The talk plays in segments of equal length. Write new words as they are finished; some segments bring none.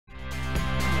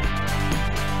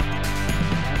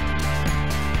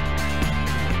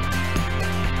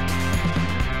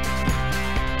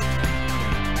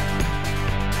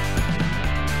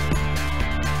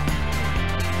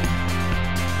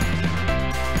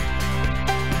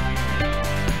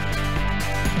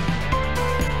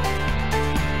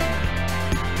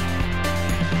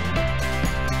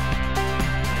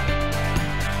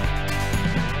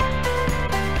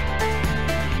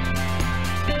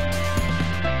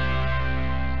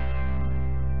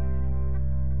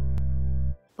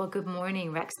Well, good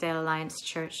morning, Rexdale Alliance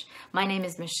Church. My name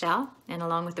is Michelle, and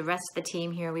along with the rest of the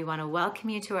team here, we want to welcome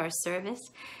you to our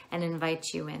service and invite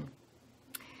you in.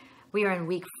 We are in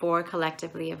week 4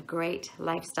 collectively of great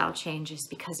lifestyle changes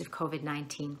because of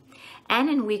COVID-19, and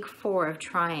in week 4 of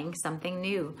trying something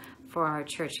new for our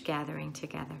church gathering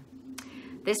together.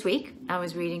 This week, I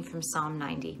was reading from Psalm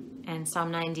 90, and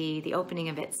Psalm 90, the opening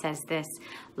of it says this: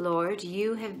 Lord,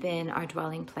 you have been our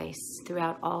dwelling place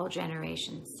throughout all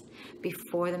generations.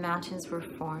 Before the mountains were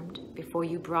formed, before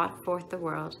you brought forth the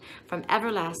world, from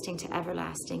everlasting to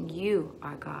everlasting, you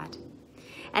are God.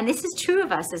 And this is true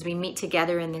of us as we meet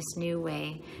together in this new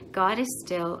way. God is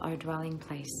still our dwelling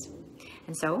place.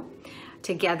 And so,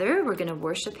 together, we're going to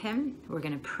worship Him, we're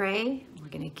going to pray, we're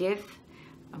going to give,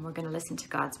 and we're going to listen to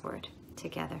God's word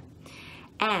together.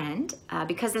 And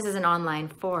because this is an online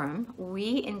forum,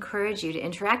 we encourage you to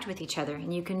interact with each other.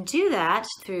 And you can do that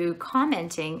through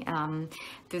commenting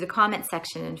through the comment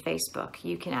section in Facebook.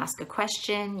 You can ask a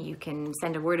question, you can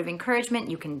send a word of encouragement,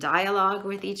 you can dialogue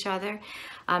with each other.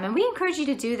 And we encourage you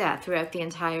to do that throughout the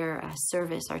entire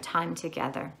service, our time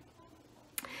together.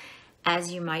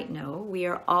 As you might know, we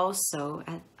are also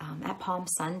at Palm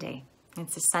Sunday.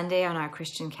 It's a Sunday on our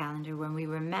Christian calendar when we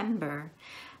remember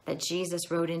that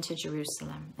Jesus rode into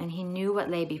Jerusalem and he knew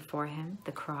what lay before him,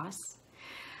 the cross.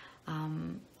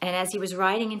 And as he was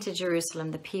riding into Jerusalem,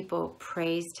 the people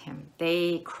praised him.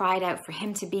 They cried out for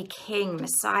him to be King,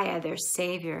 Messiah, their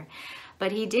Savior.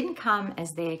 But he didn't come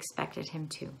as they expected him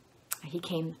to. He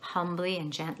came humbly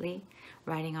and gently,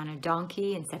 riding on a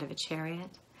donkey instead of a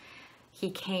chariot. He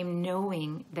came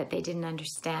knowing that they didn't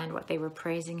understand what they were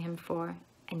praising him for,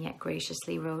 and yet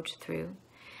graciously rode through.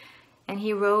 And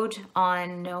he rode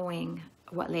on knowing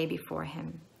what lay before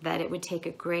him, that it would take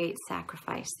a great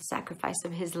sacrifice, the sacrifice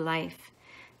of his life,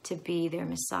 to be their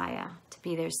Messiah, to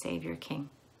be their Savior King.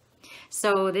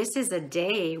 So this is a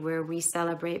day where we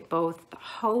celebrate both the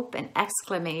hope and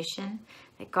exclamation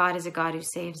that God is a God who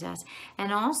saves us,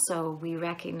 and also we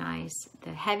recognize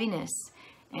the heaviness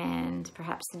and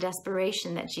perhaps the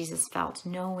desperation that Jesus felt,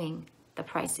 knowing the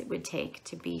price it would take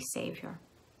to be Savior.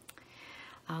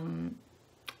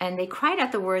 And they cried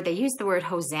out the word, they used the word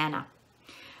Hosanna.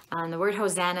 The word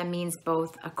Hosanna means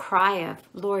both a cry of,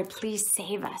 Lord, please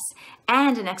save us,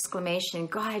 and an exclamation,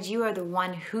 God, you are the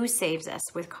one who saves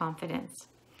us, with confidence.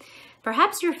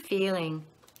 Perhaps you're feeling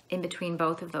in between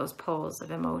both of those poles of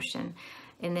emotion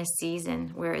in this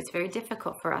season where it's very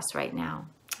difficult for us right now.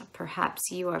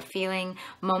 Perhaps you are feeling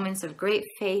moments of great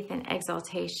faith and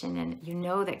exaltation, and you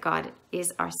know that God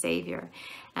is our Savior.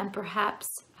 And perhaps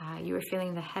you are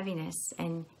feeling the heaviness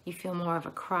and you feel more of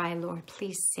a cry, Lord,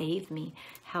 please save me,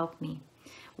 help me.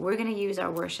 We're going to use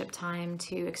our worship time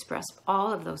to express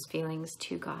all of those feelings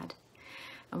to God.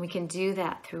 And we can do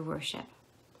that through worship.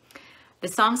 The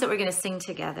songs that we're going to sing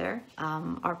together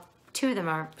two of them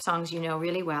are songs you know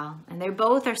really well, and they're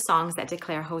both are songs that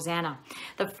declare Hosanna.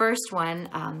 The first one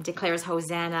declares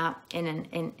Hosanna in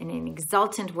an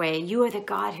exultant way. You are the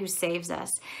God who saves us.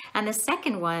 And the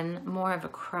second one, more of a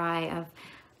cry of,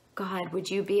 God, would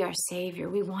you be our Savior?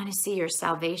 We want to see your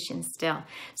salvation still.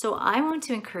 So I want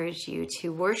to encourage you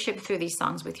to worship through these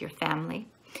songs with your family.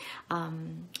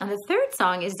 And the third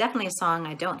song is definitely a song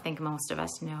I don't think most of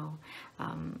us know,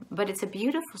 but it's a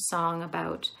beautiful song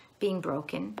about being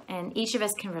broken, and each of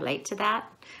us can relate to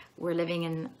that. We're living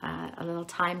in a little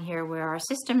time here where our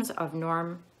systems of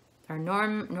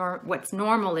what's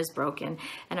normal is broken,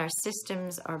 and our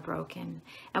systems are broken,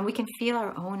 and we can feel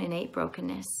our own innate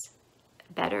brokenness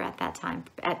better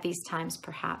at these times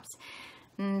perhaps.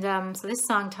 And so this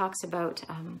song talks about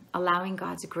allowing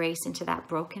God's grace into that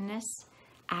brokenness,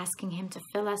 asking him to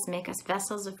fill us, make us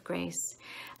vessels of grace.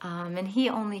 And he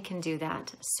only can do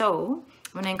that. So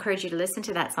I want to encourage you to listen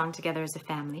to that song together as a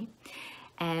family.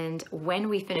 And when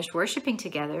we finish worshiping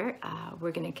together,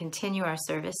 we're going to continue our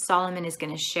service. Solomon is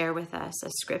going to share with us a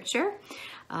scripture.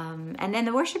 And then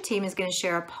the worship team is going to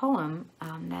share a poem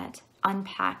that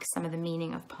unpacks some of the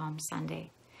meaning of Palm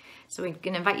Sunday. So we're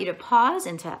going to invite you to pause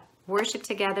and to worship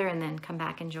together and then come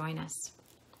back and join us.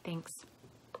 Thanks.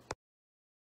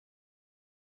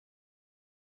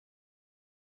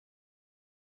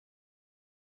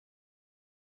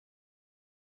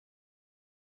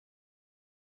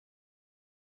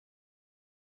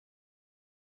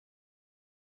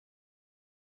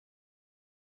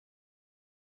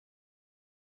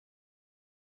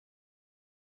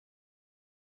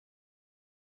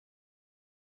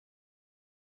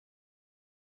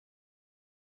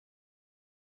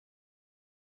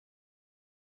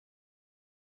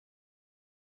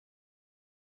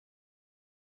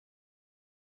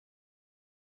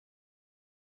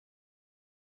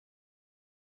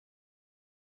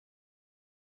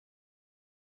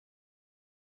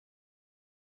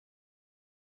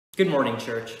 Good morning,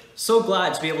 church. So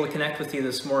glad to be able to connect with you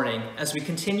this morning as we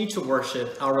continue to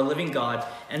worship our living God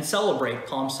and celebrate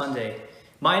Palm Sunday.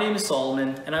 My name is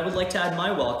Solomon, and I would like to add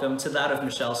my welcome to that of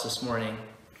Michelle's this morning.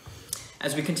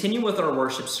 As we continue with our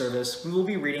worship service, we will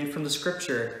be reading from the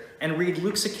scripture and read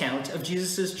Luke's account of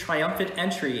Jesus' triumphant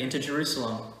entry into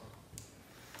Jerusalem.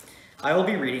 I will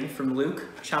be reading from Luke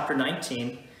chapter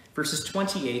 19, verses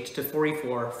 28 to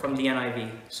 44 from the NIV,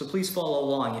 so please follow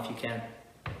along if you can.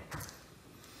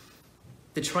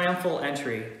 The triumphal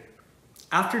entry.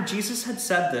 After Jesus had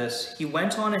said this, he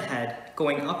went on ahead,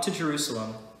 going up to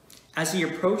Jerusalem. As he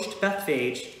approached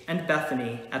Bethphage and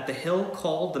Bethany at the hill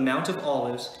called the Mount of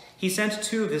Olives, he sent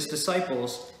two of his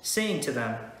disciples, saying to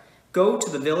them, "Go to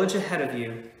the village ahead of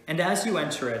you, and as you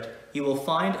enter it, you will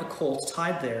find a colt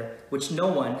tied there, which no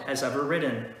one has ever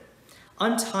ridden.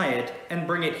 Untie it and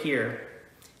bring it here.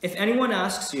 If anyone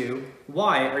asks you,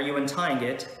 'Why are you untying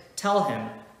it?' tell him,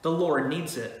 'The Lord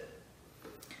needs it.'"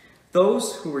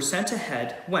 Those who were sent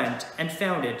ahead went and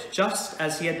found it just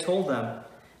as he had told them.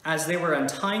 As they were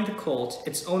untying the colt,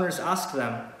 its owners asked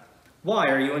them, "Why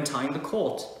are you untying the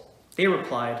colt?" They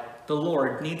replied, "The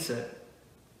Lord needs it."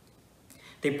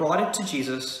 They brought it to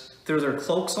Jesus, threw their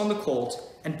cloaks on the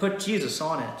colt, and put Jesus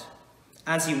on it.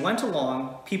 As he went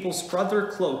along, people spread their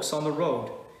cloaks on the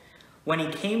road. When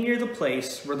he came near the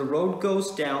place where the road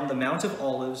goes down the Mount of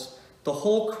Olives, the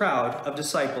whole crowd of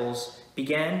disciples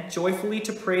began joyfully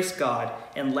to praise God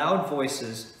in loud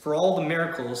voices for all the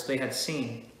miracles they had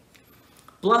seen.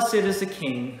 "Blessed is the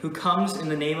King who comes in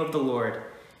the name of the Lord,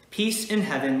 peace in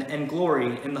heaven and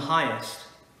glory in the highest."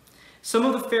 Some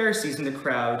of the Pharisees in the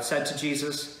crowd said to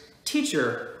Jesus,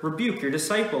 "Teacher, rebuke your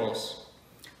disciples."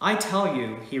 "I tell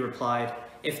you," he replied,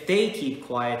 "if they keep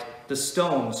quiet, the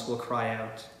stones will cry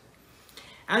out."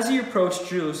 As he approached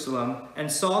Jerusalem and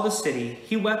saw the city,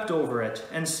 he wept over it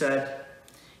and said,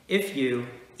 "If you,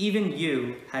 even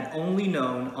you, had only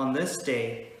known on this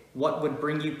day what would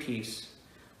bring you peace.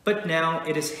 But now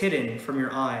it is hidden from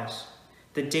your eyes.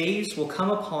 The days will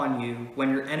come upon you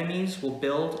when your enemies will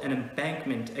build an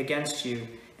embankment against you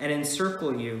and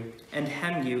encircle you and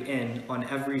hem you in on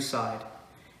every side.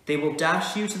 They will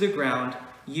dash you to the ground,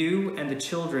 you and the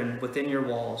children within your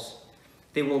walls.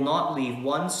 They will not leave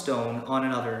one stone on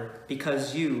another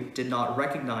because you did not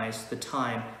recognize the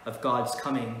time of God's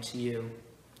coming to you."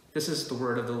 This is the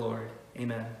word of the Lord.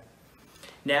 Amen.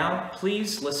 Now,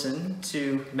 please listen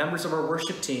to members of our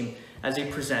worship team as they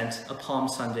present a Palm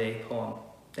Sunday poem.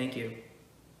 Thank you.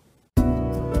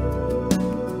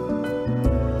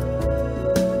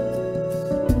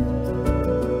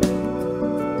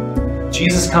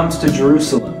 Jesus comes to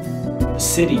Jerusalem, the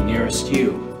city nearest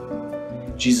you.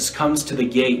 Jesus comes to the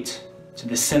gate, to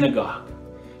the synagogue,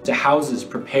 to houses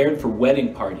prepared for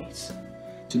wedding parties,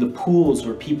 to the pools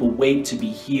where people wait to be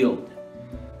healed,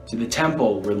 to the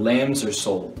temple where lambs are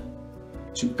sold,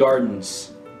 to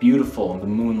gardens beautiful in the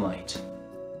moonlight.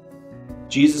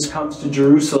 Jesus comes to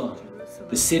Jerusalem,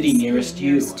 the city nearest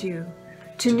you.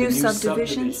 To new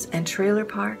subdivisions and trailer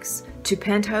parks, to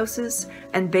penthouses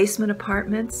and basement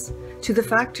apartments, to the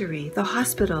factory, the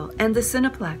hospital, and the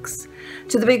Cineplex,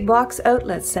 to the big box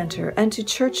outlet center, and to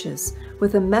churches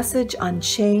with a message on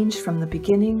change from the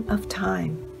beginning of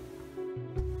time.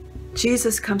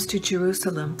 Jesus comes to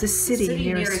Jerusalem, the city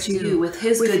nearest you, with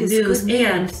his good news,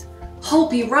 and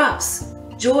hope erupts,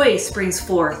 joy springs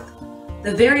forth.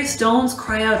 The very stones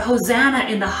cry out, "Hosanna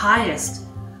in the highest!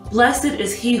 Blessed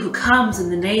is he who comes in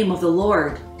the name of the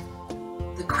Lord."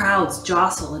 The crowds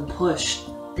jostle and push.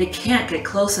 They can't get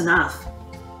close enough.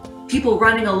 People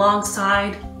running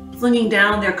alongside, flinging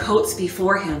down their coats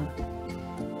before him.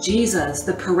 Jesus,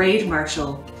 the parade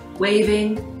marshal,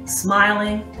 waving,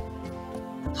 smiling.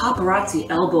 The paparazzi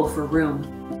elbow for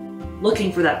room,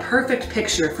 looking for that perfect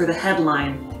picture for the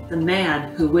headline, "The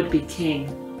man who would be king."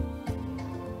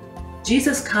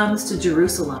 Jesus comes to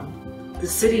Jerusalem, the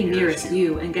city nearest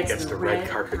you, and gets the red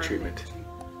carpet treatment.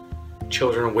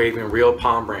 Children waving real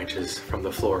palm branches from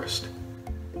the florist,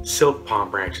 silk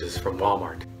palm branches from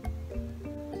Walmart,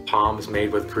 palms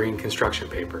made with green construction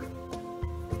paper.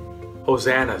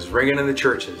 Hosannas ringing in the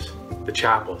churches, the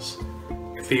chapels,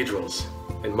 cathedrals,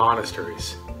 and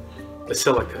monasteries,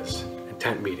 basilicas, and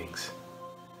tent meetings.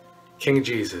 King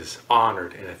Jesus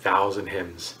honored in 1,000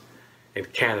 hymns in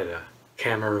Canada,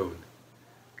 Cameroon,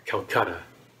 Calcutta,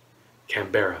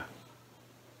 Canberra.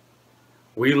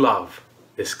 We love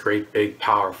this great, big,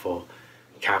 powerful,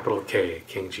 capital K,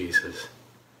 King Jesus,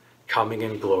 coming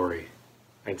in glory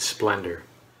and splendor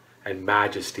and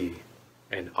majesty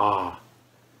and awe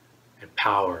and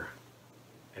power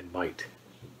and might.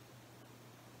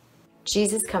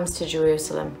 Jesus comes to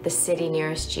Jerusalem, the city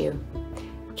nearest you.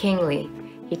 Kingly,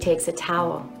 He takes a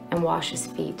towel and washes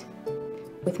feet.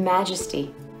 With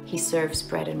majesty, he serves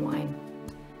bread and wine.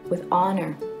 With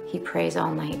honor, he prays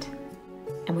all night.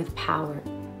 And with power,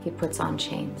 he puts on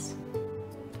chains.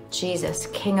 Jesus,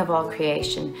 King of all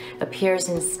creation, appears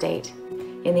in state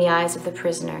in the eyes of the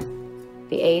prisoner,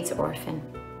 the AIDS orphan,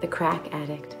 the crack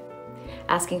addict,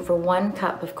 asking for 1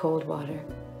 cup of cold water,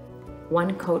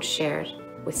 1 coat shared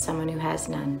with someone who has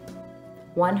none,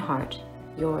 1 heart,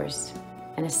 yours,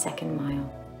 and a second mile.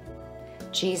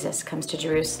 Jesus comes to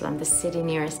Jerusalem, the city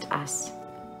nearest us.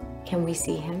 Can we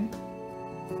see him?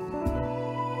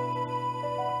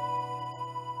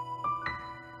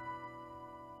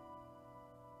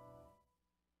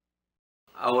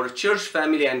 Our church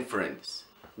family and friends,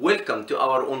 welcome to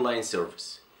our online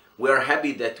service. We are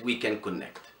happy that we can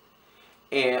connect.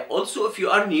 And also, if you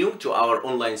are new to our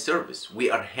online service, we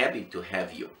are happy to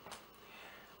have you.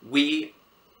 We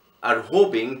are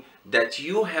hoping that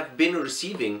you have been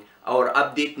receiving our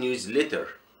update newsletter.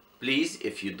 Please,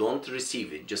 if you don't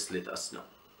receive it, just let us know.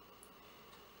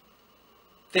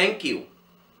 Thank you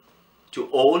to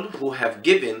all who have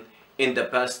given in the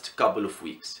past couple of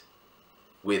weeks,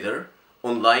 whether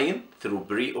online through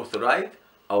pre-authorized,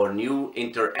 our new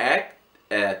Interact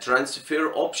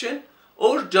transfer option,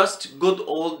 or just good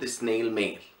old snail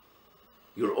mail.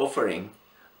 Your offering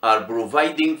are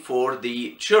providing for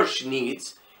the church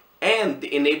needs and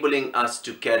enabling us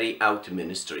to carry out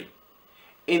ministry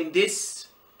in this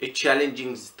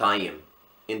challenging time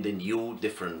in the new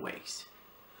different ways.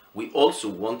 We also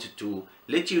wanted to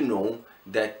let you know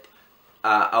that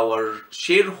our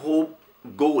share hope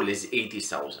goal is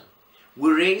 80,000.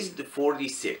 We raised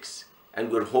 46 and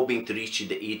we're hoping to reach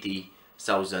the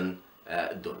 $80,000.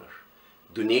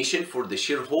 Donation for the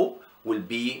share hope will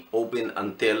be open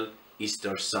until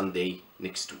Easter Sunday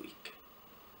next week.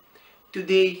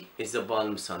 Today is a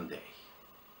Palm Sunday.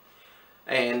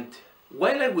 And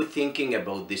while I was thinking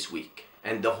about this week,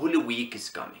 and the Holy Week is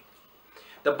coming,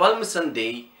 the Palm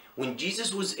Sunday, when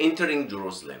Jesus was entering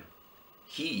Jerusalem,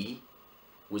 he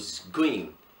was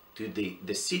going to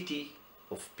the city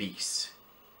of peace,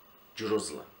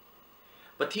 Jerusalem.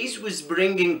 But he was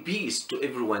bringing peace to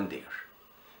everyone there.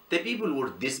 The people were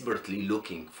desperately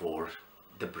looking for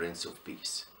the Prince of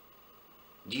Peace.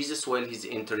 Jesus, while he's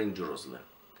entering Jerusalem,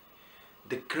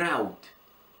 the crowd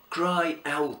cry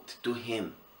out to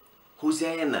him,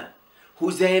 Hosanna,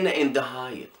 Hosanna in the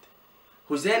highest.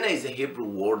 Hosanna is a Hebrew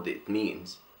word. It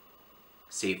means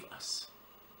save us.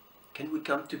 Can we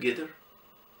come together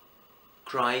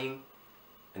crying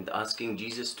and asking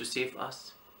Jesus to save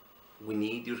us? We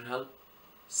need your help.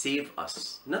 Save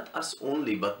us. Not us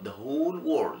only, but the whole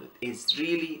world is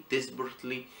really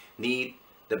desperately need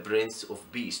the Prince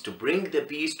of Peace to bring the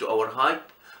peace to our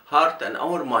heart and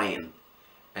our mind.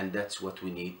 And that's what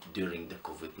we need during the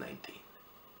COVID-19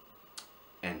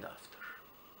 and after.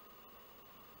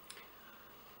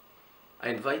 I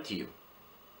invite you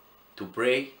to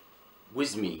pray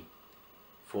with me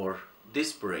for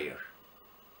this prayer,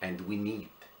 and we need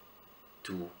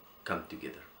to come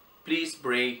together. Please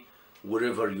pray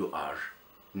wherever you are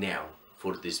now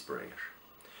for this prayer.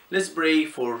 Let's pray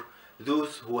for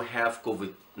those who have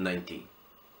COVID-19.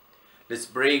 Let's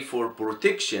pray for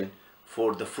protection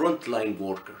for the frontline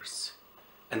workers.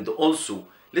 And also,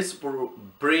 let's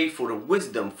pray for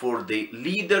wisdom for the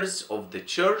leaders of the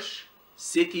church,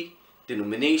 city,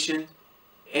 denomination,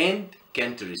 and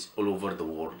countries all over the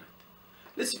world.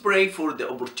 Let's pray for the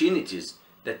opportunities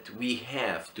that we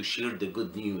have to share the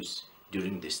good news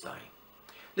during this time.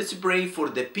 Let's pray for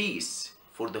the peace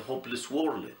for the hopeless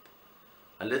world.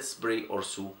 And let's pray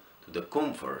also to the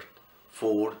comfort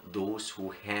for those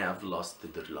who have lost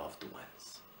their loved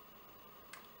ones.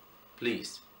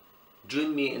 Please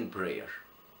join me in prayer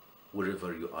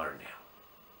wherever you are now.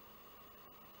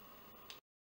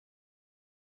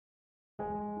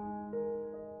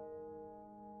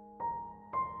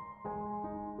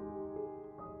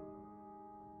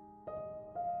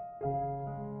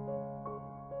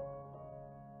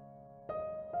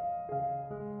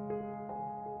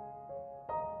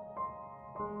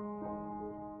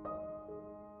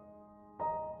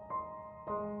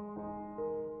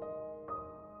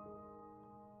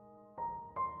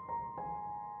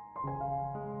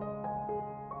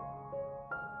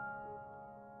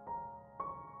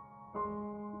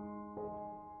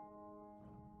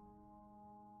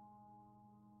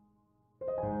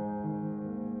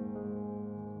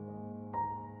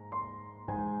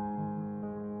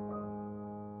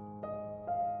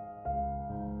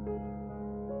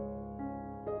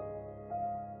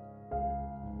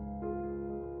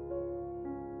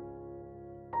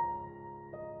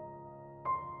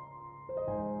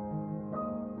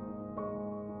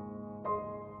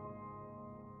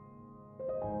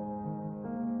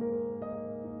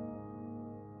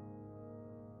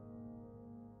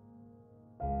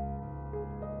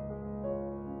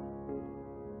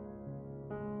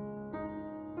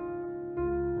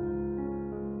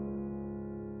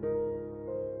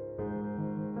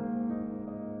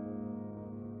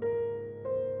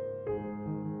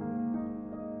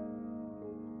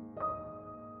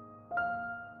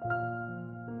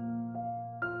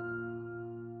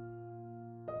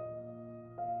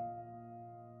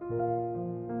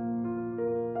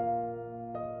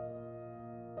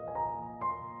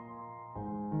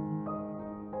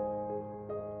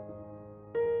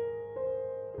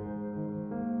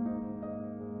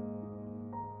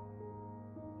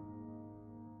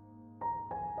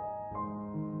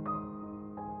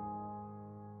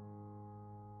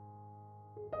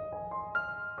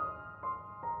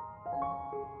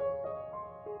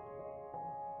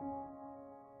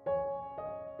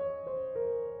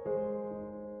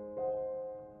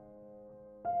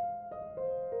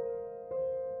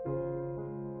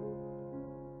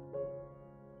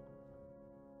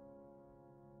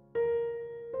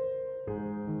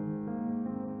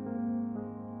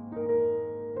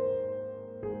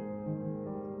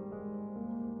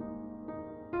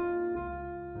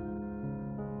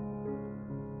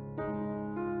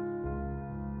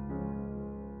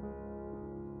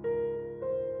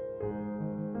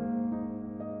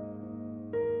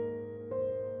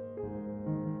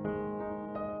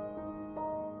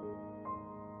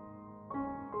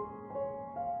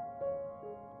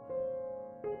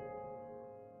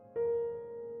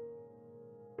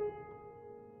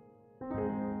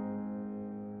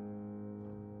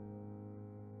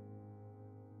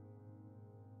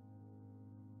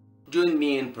 Join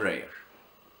me in prayer.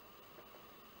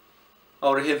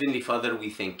 Our Heavenly Father, we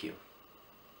thank you.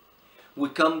 We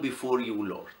come before you,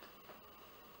 Lord.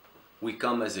 We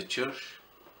come as a church,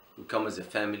 we come as a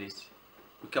families,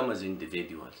 we come as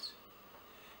individuals.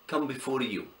 Come before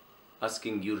you,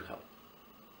 asking your help.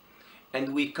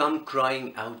 And we come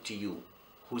crying out to you,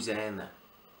 Hosanna,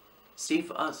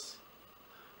 save us.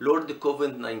 Lord, the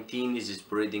COVID-19 is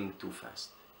spreading too fast.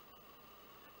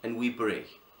 And we pray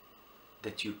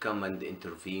that you come and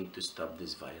intervene to stop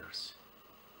this virus.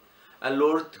 And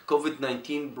Lord,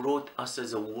 COVID-19 brought us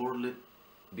as a world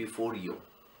before you.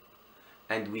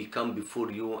 And we come before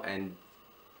you and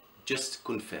just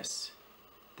confess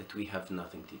that we have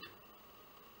nothing to do.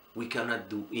 We cannot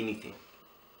do anything.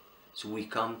 So we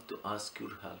come to ask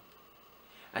your help.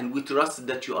 And we trust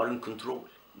that you are in control.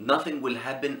 Nothing will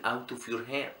happen out of your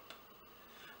hand.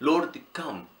 Lord,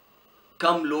 come.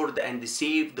 Come, Lord, and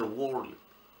save the world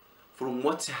from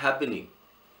what's happening.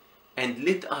 And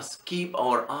let us keep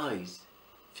our eyes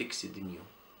fixed in you.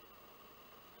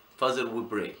 Father, we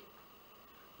pray.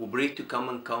 We pray to come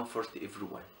and comfort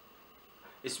everyone,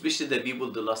 especially the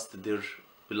people that lost their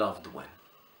beloved one.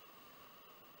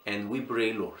 And we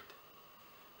pray, Lord,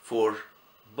 for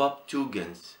Bob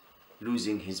Tugans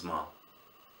losing his mom,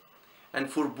 and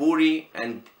for Bori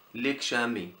and Lake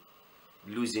Shami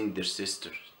losing their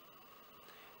sisters,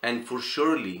 and for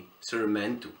Shirley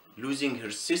Saramantu losing her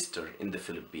sister in the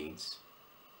Philippines.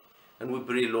 And we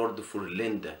pray, Lord, for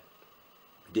Linda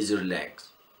Legs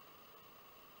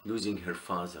losing her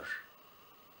father.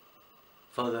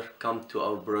 Father, come to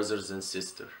our brothers and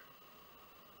sisters.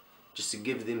 Just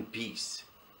give them peace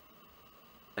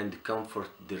and comfort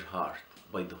their heart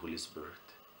by the Holy Spirit.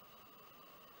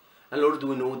 And Lord,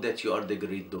 we know that you are the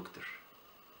great doctor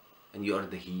and you are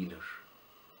the healer.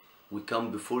 We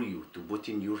come before you to put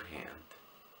in your hand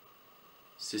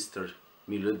Sister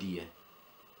Melodia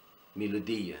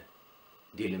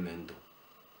Delimendo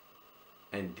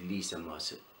and Lisa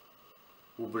Massett.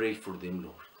 We pray for them,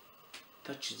 Lord.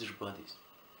 Touch their bodies,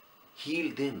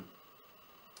 heal them,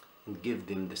 and give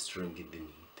them the strength they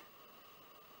need.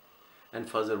 And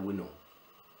Father, we know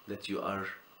that you are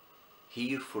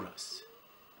here for us.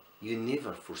 You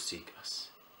never forsake us.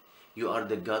 You are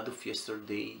the God of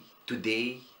yesterday,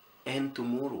 today, and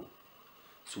tomorrow.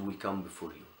 So we come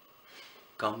before you.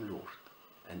 Come, Lord,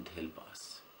 and help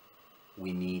us.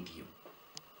 We need you.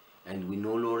 And we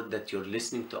know, Lord, that you're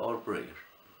listening to our prayer,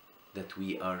 that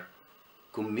we are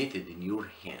committed in your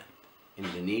hand.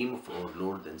 In the name of our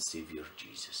Lord and Savior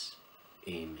Jesus.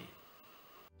 Amen.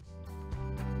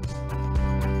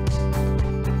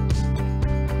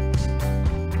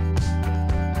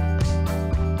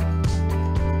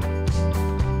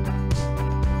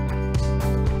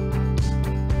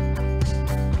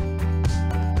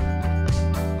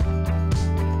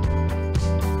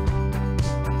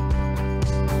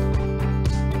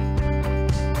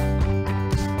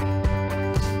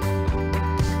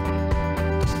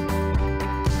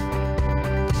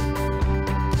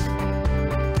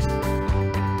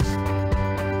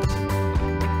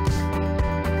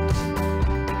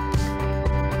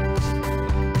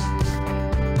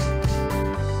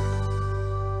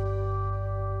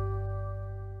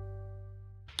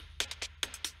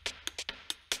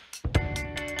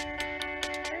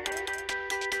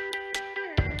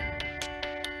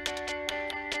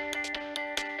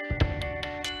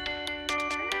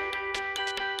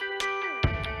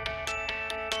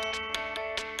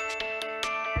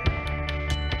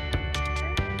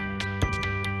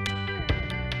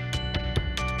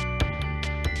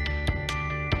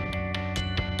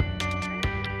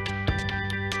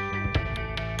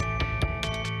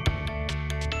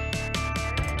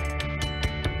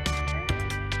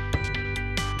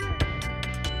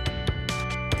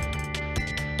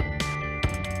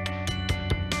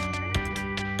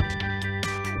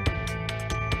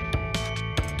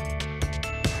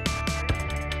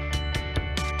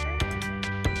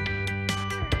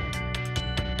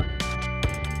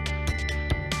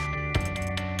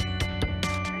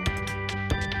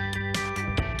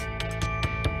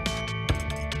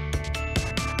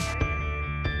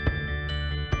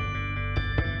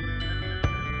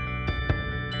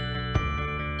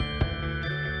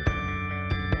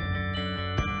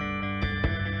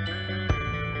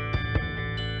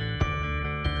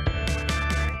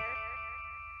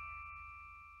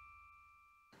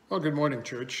 Well, good morning,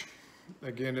 church.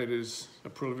 Again, it is a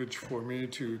privilege for me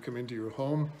to come into your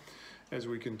home as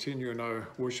we continue in our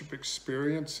worship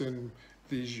experience in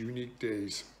these unique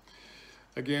days.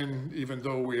 Again, even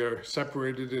though we are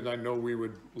separated and I know we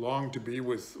would long to be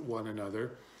with one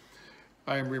another,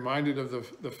 I am reminded of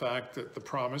the fact that the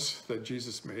promise that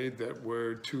Jesus made, that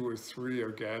where 2 or 3 are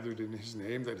gathered in his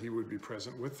name, that he would be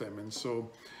present with them. And so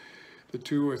the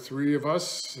 2 or 3 of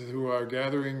us who are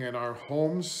gathering in our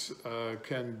homes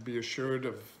can be assured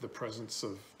of the presence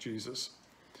of Jesus.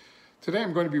 Today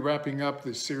I'm going to be wrapping up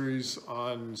the series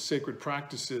on sacred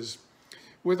practices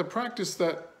with a practice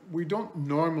that we don't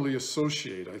normally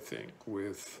associate, I think,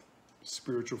 with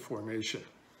spiritual formation.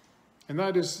 And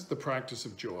that is the practice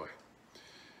of joy.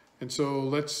 And so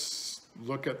let's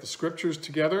look at the scriptures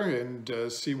together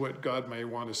and see what God may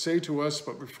want to say to us.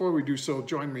 But before we do so,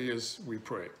 join me as we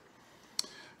pray.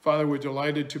 Father, we're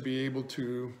delighted to be able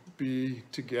to be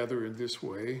together in this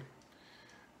way.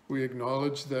 We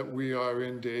acknowledge that we are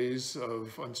in days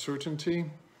of uncertainty,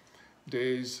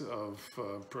 days of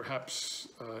perhaps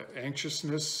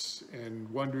anxiousness and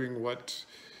wondering what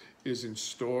is in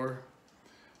store.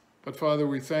 But Father,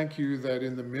 we thank you that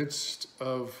in the midst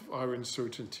of our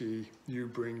uncertainty, you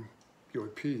bring your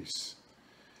peace.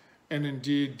 And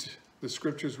indeed, the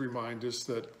scriptures remind us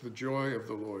that the joy of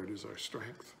the Lord is our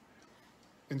strength.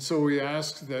 And so we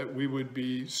ask that we would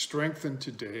be strengthened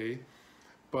today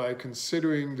by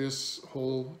considering this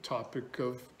whole topic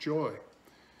of joy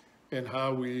and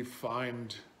how we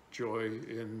find joy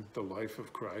in the life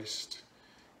of Christ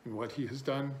and what he has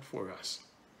done for us.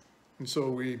 And so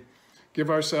we give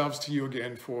ourselves to you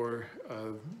again for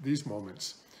these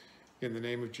moments. In the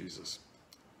name of Jesus,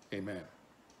 amen.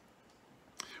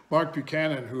 Mark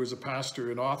Buchanan, who is a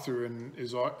pastor and author and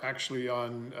is actually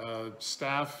on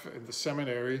staff at the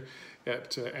seminary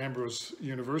at Ambrose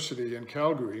University in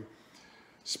Calgary,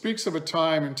 speaks of a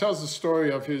time and tells the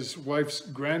story of his wife's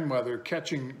grandmother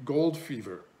catching gold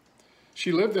fever.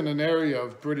 She lived in an area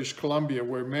of British Columbia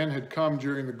where men had come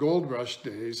during the gold rush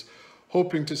days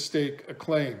hoping to stake a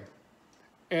claim.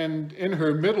 And in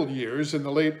her middle years, in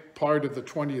the late part of the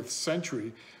 20th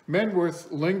century, men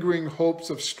with lingering hopes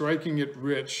of striking it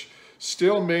rich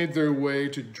still made their way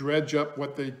to dredge up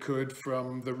what they could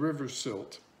from the river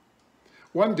silt.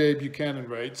 One day, Buchanan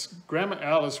writes, Grandma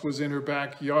Alice was in her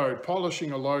backyard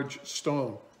polishing a large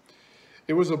stone.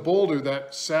 It was a boulder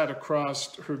that sat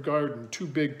across her garden, too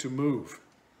big to move.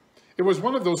 It was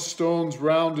one of those stones,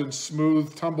 round and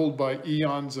smooth, tumbled by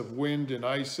eons of wind and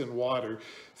ice and water,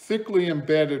 thickly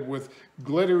embedded with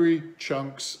glittery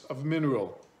chunks of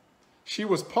mineral. She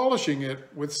was polishing it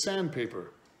with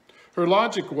sandpaper. Her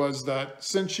logic was that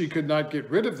since she could not get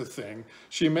rid of the thing,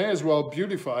 she may as well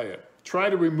beautify it, try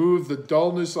to remove the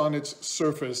dullness on its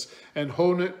surface and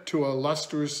hone it to a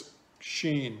lustrous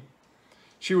sheen.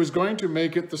 She was going to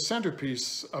make it the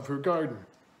centerpiece of her garden.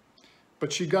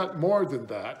 But she got more than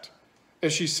that.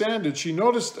 As she sanded, she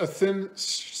noticed a thin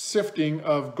sifting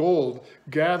of gold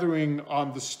gathering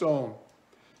on the stone.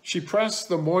 She pressed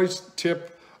the moist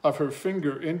tip of her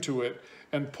finger into it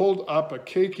and pulled up a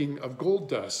caking of gold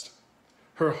dust.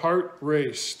 Her heart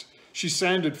raced. She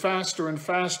sanded faster and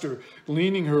faster,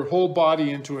 leaning her whole body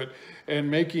into it,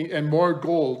 and more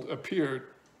gold appeared.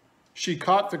 She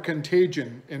caught the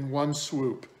contagion in one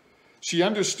swoop. She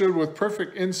understood with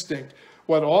perfect instinct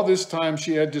what all this time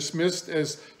she had dismissed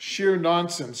as sheer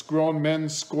nonsense, grown men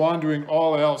squandering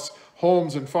all else,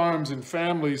 homes and farms and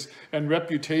families and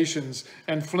reputations,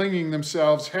 and flinging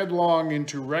themselves headlong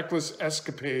into reckless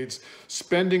escapades,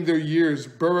 spending their years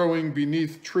burrowing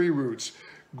beneath tree roots,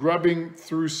 grubbing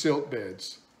through silt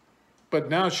beds. But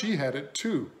now she had it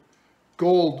too,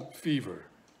 gold fever.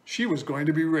 She was going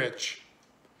to be rich.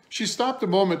 She stopped a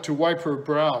moment to wipe her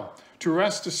brow, to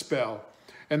rest a spell,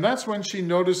 and that's when she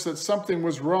noticed that something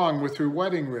was wrong with her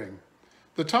wedding ring.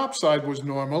 The top side was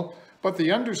normal, but the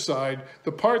underside,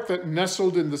 the part that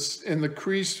nestled in the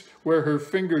crease where her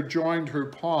finger joined her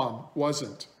palm,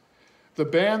 wasn't. The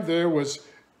band there was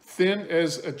thin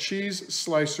as a cheese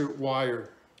slicer wire,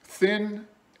 thin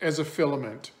as a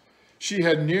filament. She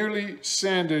had nearly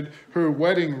sanded her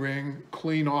wedding ring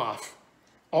clean off.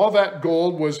 All that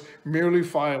gold was merely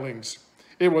filings.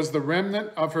 It was the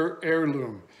remnant of her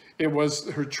heirloom. It was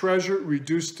her treasure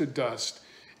reduced to dust.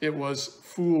 It was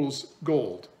fool's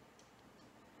gold.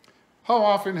 How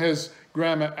often has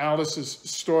Grandma Alice's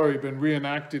story been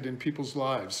reenacted in people's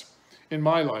lives? In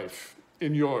my life,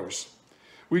 in yours.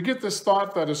 We get this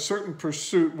thought that a certain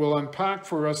pursuit will unpack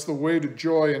for us the way to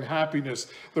joy and happiness,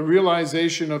 the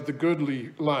realization of the goodly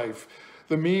life,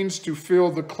 the means to fill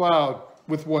the cloud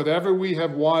with whatever we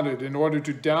have wanted in order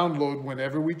to download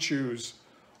whenever we choose,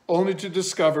 only to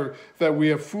discover that we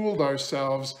have fooled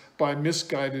ourselves by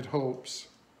misguided hopes.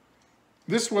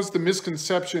 This was the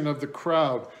misconception of the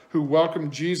crowd who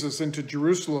welcomed Jesus into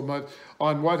Jerusalem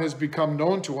on what has become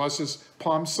known to us as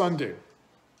Palm Sunday,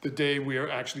 the day we are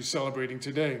actually celebrating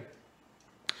today.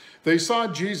 They saw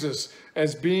Jesus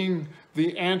as being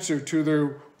the answer to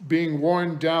their being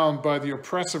worn down by the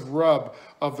oppressive rub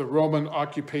of the Roman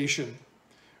occupation.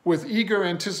 With eager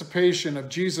anticipation of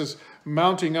Jesus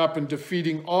mounting up and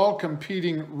defeating all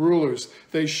competing rulers,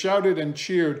 they shouted and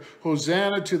cheered,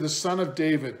 "Hosanna to the Son of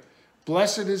David!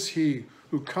 Blessed is he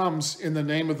who comes in the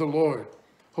name of the Lord!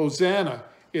 Hosanna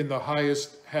in the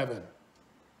highest heaven!"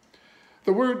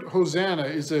 The word Hosanna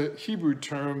is a Hebrew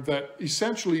term that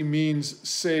essentially means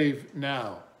save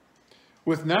now.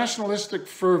 With nationalistic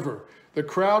fervor, the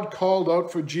crowd called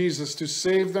out for Jesus to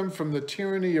save them from the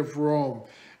tyranny of Rome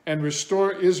and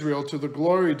restore Israel to the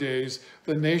glory days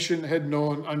the nation had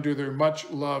known under their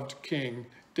much-loved King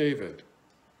David.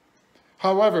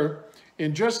 However,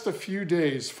 in just a few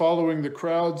days following the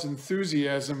crowd's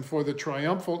enthusiasm for the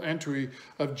triumphal entry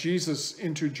of Jesus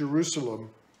into Jerusalem,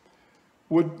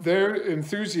 their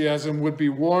enthusiasm would be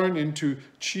worn into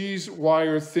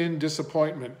cheese-wire-thin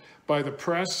disappointment by the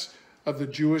press of the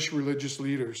Jewish religious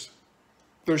leaders.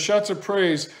 Their shouts of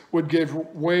praise would give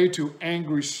way to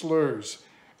angry slurs,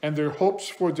 and their hopes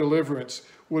for deliverance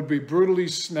would be brutally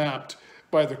snapped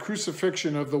by the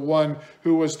crucifixion of the one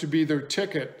who was to be their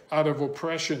ticket out of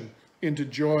oppression into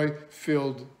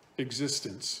joy-filled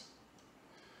existence.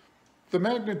 The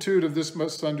magnitude of this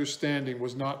misunderstanding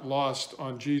was not lost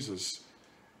on Jesus.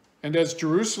 And as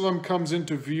Jerusalem comes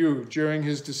into view during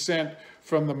his descent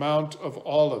from the Mount of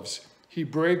Olives, he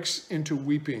breaks into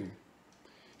weeping.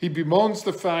 He bemoans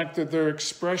the fact that their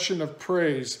expression of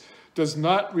praise does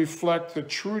not reflect the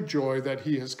true joy that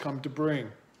he has come to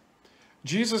bring.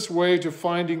 Jesus' way to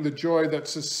finding the joy that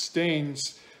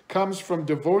sustains comes from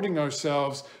devoting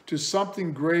ourselves to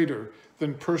something greater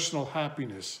than personal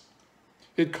happiness.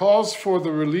 It calls for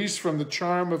the release from the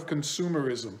charm of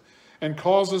consumerism and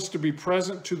calls us to be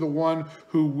present to the one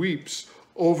who weeps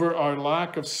over our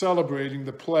lack of celebrating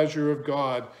the pleasure of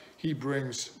God he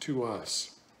brings to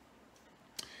us.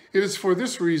 It is for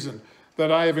this reason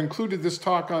that I have included this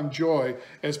talk on joy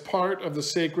as part of the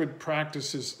Sacred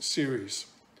Practices series.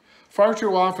 Far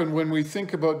too often when we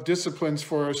think about disciplines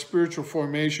for our spiritual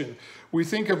formation, we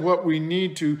think of what we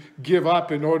need to give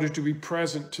up in order to be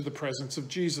present to the presence of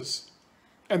Jesus.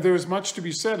 And there is much to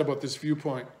be said about this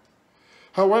viewpoint.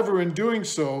 However, in doing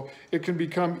so, it can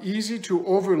become easy to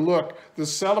overlook the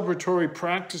celebratory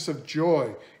practice of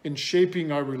joy in shaping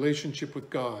our relationship with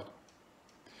God.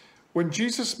 When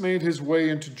Jesus made his way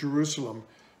into Jerusalem,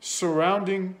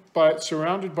 surrounded by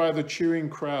the cheering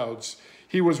crowds,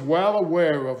 he was well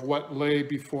aware of what lay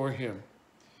before him.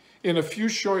 In a few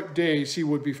short days, he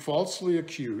would be falsely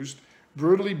accused,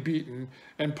 brutally beaten,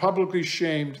 and publicly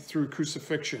shamed through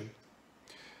crucifixion.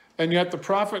 And yet the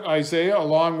prophet Isaiah,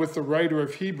 along with the writer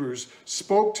of Hebrews,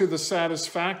 spoke to the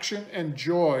satisfaction and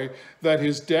joy that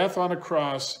his death on a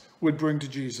cross would bring to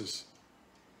Jesus.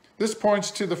 This points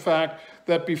to the fact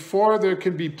that before there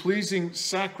can be pleasing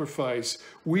sacrifice,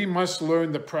 we must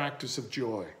learn the practice of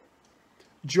joy.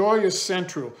 Joy is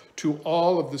central to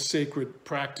all of the sacred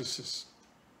practices.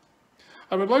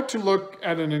 I would like to look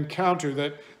at an encounter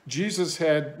that Jesus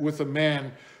had with a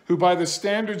man who, by the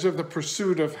standards of the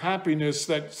pursuit of happiness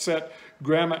that set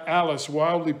Grandma Alice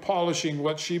wildly polishing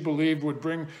what she believed would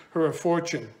bring her a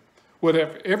fortune, would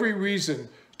have every reason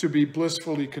to be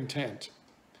blissfully content.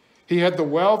 He had the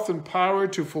wealth and power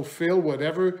to fulfill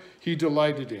whatever he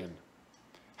delighted in.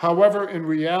 However, in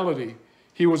reality,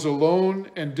 he was alone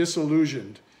and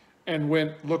disillusioned and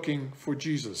went looking for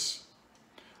Jesus.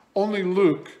 Only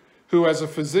Luke, who as a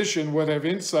physician would have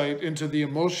insight into the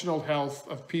emotional health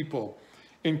of people,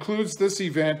 includes this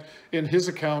event in his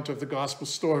account of the gospel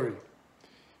story.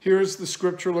 Here's the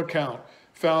scriptural account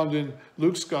found in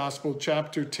Luke's Gospel,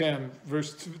 chapter 19,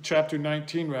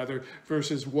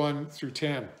 verses 1 through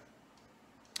 10.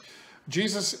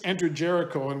 Jesus entered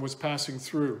Jericho and was passing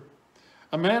through.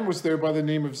 A man was there by the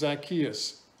name of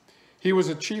Zacchaeus. He was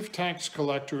a chief tax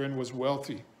collector and was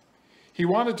wealthy. He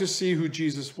wanted to see who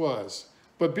Jesus was,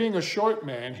 but being a short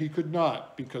man, he could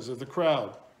not because of the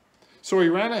crowd. So he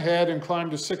ran ahead and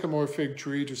climbed a sycamore fig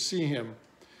tree to see him,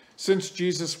 since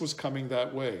Jesus was coming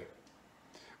that way.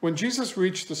 When Jesus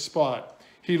reached the spot,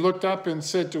 he looked up and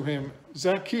said to him,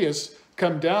 "Zacchaeus,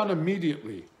 come down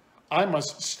immediately. I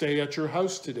must stay at your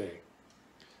house today."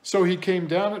 So he came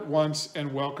down at once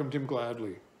and welcomed him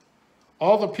gladly.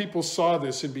 All the people saw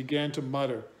this and began to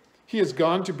mutter, "He has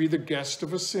gone to be the guest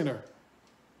of a sinner."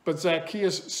 But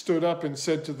Zacchaeus stood up and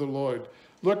said to the Lord,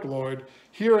 "Look, Lord,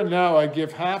 here and now I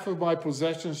give half of my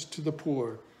possessions to the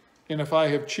poor, and if I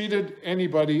have cheated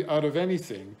anybody out of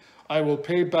anything, I will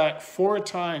pay back 4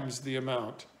 times the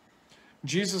amount."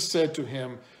 Jesus said to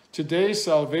him, "Today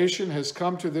salvation has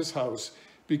come to this house,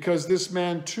 because this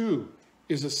man too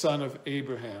is a son of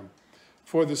Abraham.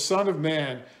 For the Son of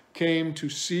Man came to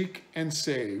seek and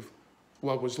save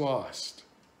what was lost.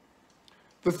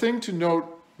 The thing to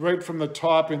note right from the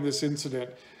top in this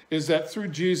incident is that through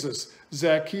Jesus,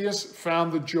 Zacchaeus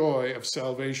found the joy of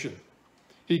salvation.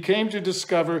 He came to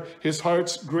discover his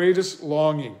heart's greatest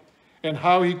longing and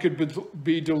how he could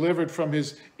be delivered from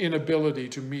his inability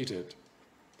to meet it.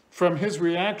 From his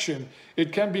reaction,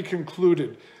 it can be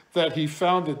concluded that he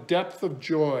found a depth of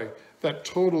joy that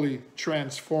totally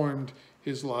transformed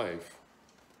his life.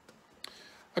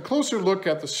 A closer look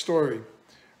at the story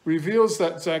reveals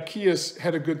that Zacchaeus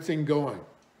had a good thing going.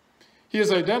 He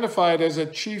is identified as a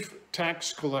chief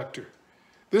tax collector.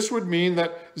 This would mean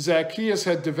that Zacchaeus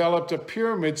had developed a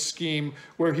pyramid scheme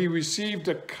where he received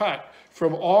a cut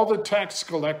from all the tax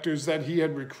collectors that he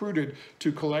had recruited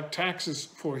to collect taxes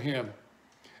for him.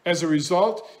 As a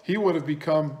result, he would have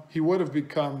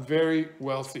become very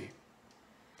wealthy.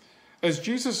 As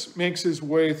Jesus makes his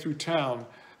way through town,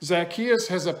 Zacchaeus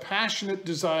has a passionate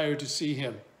desire to see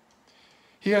him.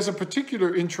 He has a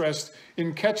particular interest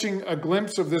in catching a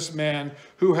glimpse of this man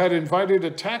who had invited a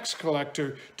tax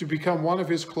collector to become one of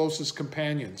his closest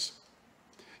companions.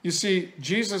 You see,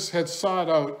 Jesus had sought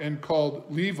out and called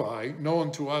Levi,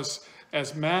 known to us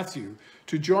as Matthew,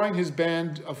 to join his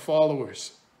band of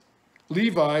followers.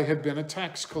 Levi had been a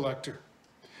tax collector.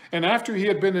 And after he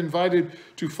had been invited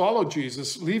to follow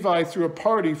Jesus, Levi threw a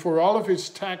party for all of his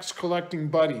tax collecting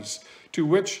buddies, to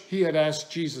which he had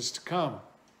asked Jesus to come.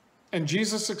 And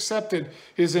Jesus accepted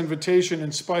his invitation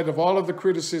in spite of all of the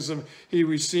criticism he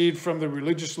received from the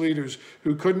religious leaders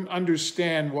who couldn't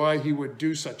understand why he would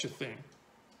do such a thing.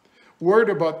 Word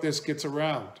about this gets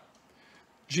around.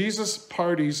 Jesus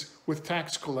parties with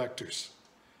tax collectors.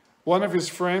 One of his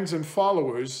friends and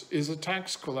followers is a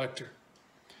tax collector.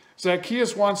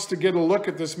 Zacchaeus wants to get a look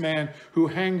at this man who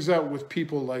hangs out with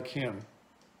people like him.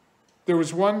 There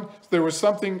was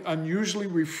something unusually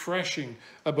refreshing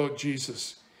about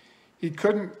Jesus. He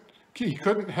couldn't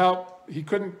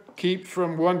keep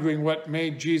from wondering what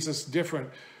made Jesus different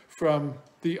from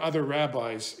the other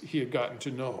rabbis he had gotten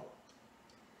to know.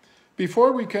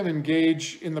 Before we can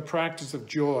engage in the practice of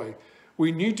joy,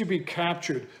 we need to be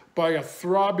captured by a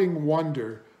throbbing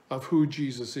wonder of who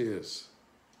Jesus is.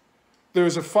 There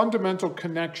is a fundamental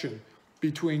connection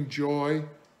between joy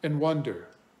and wonder.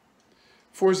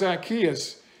 For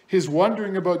Zacchaeus, his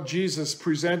wondering about Jesus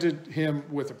presented him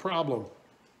with a problem.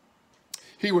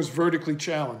 He was vertically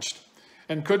challenged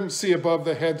and couldn't see above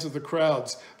the heads of the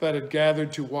crowds that had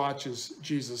gathered to watch as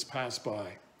Jesus passed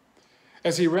by.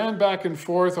 As he ran back and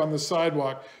forth on the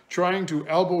sidewalk, trying to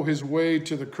elbow his way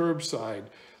to the curbside,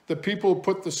 the people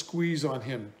put the squeeze on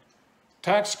him.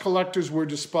 Tax collectors were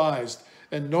despised,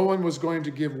 and no one was going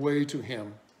to give way to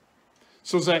him.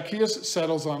 So Zacchaeus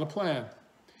settles on a plan.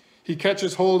 He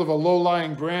catches hold of a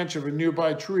low-lying branch of a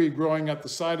nearby tree growing at the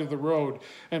side of the road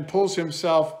and pulls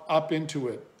himself up into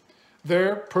it.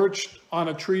 There, perched on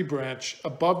a tree branch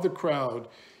above the crowd,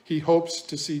 he hopes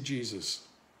to see Jesus.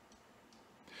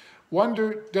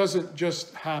 Wonder doesn't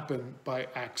just happen by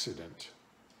accident.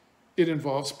 It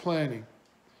involves planning.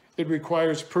 It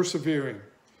requires persevering.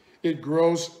 It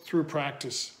grows through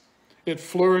practice. It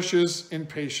flourishes in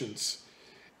patience.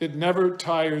 It never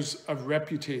tires of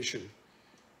reputation.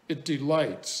 It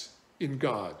delights in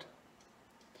God.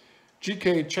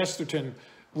 G.K. Chesterton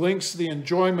links the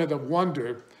enjoyment of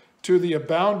wonder to the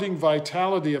abounding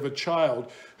vitality of a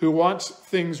child who wants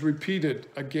things repeated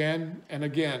again and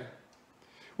again.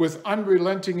 With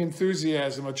unrelenting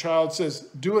enthusiasm, a child says,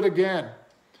 "Do it again."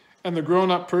 And the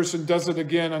grown-up person does it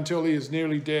again until he is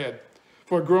nearly dead.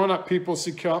 For grown-up people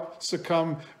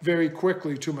succumb very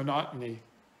quickly to monotony.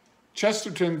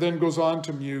 Chesterton then goes on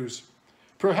to muse,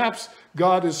 perhaps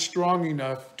God is strong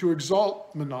enough to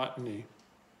exalt monotony.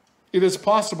 It is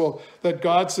possible that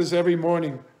God says every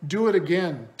morning, "Do it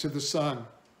again" to the sun.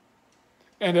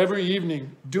 And every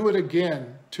evening, "Do it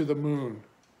again" to the moon.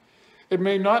 It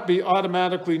may not be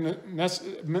automatic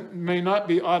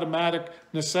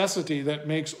necessity that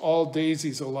makes all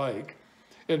daisies alike.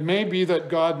 It may be that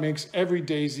God makes every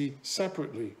daisy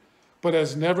separately, but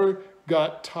has never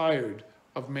got tired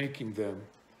of making them.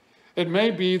 It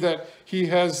may be that he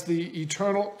has the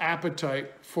eternal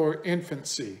appetite for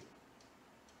infancy.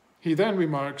 He then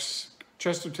remarks,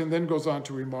 Chesterton then goes on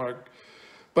to remark,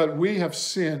 but we have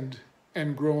sinned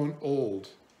and grown old,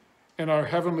 and our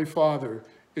Heavenly Father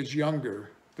is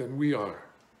younger than we are.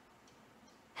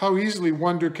 How easily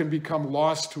wonder can become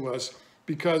lost to us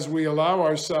because we allow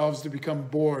ourselves to become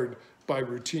bored by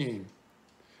routine.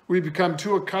 We become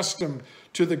too accustomed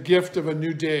to the gift of a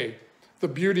new day, the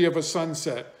beauty of a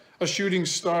sunset, a shooting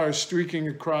star streaking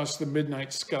across the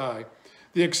midnight sky,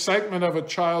 the excitement of a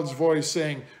child's voice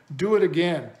saying, "Do it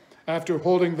again," after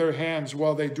holding their hands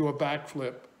while they do a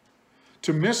backflip.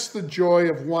 To miss the joy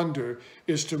of wonder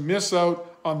is to miss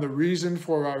out on the reason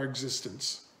for our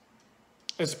existence.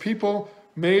 As people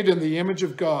made in the image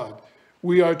of God,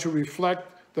 we are to reflect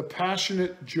the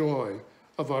passionate joy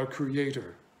of our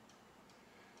Creator.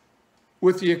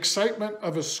 With the excitement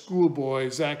of a schoolboy,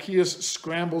 Zacchaeus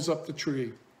scrambles up the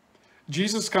tree.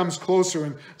 Jesus comes closer,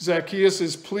 and Zacchaeus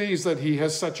is pleased that he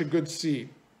has such a good seat.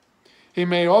 He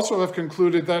may also have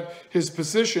concluded that his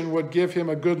position would give him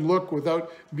a good look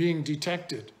without being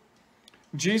detected.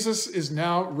 Jesus is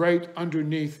now right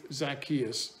underneath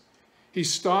Zacchaeus. He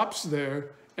stops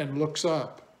there and looks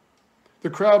up. The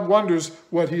crowd wonders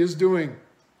what he is doing.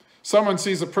 Someone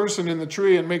sees a person in the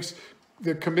tree and makes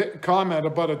the comment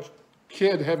about a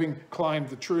kid having climbed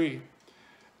the tree.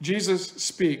 Jesus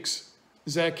speaks,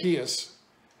 "Zacchaeus,"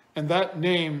 and that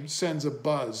name sends a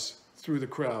buzz through the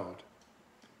crowd.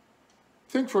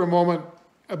 Think for a moment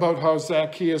about how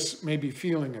Zacchaeus may be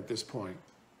feeling at this point.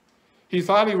 He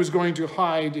thought he was going to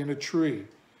hide in a tree,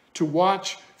 to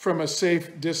watch from a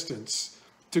safe distance,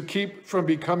 to keep from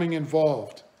becoming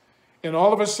involved. And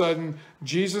all of a sudden,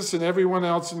 Jesus and everyone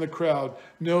else in the crowd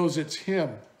knows it's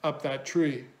him up that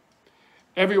tree.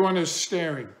 Everyone is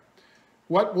staring.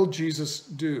 What will Jesus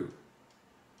do?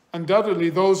 Undoubtedly,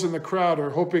 those in the crowd are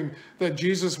hoping that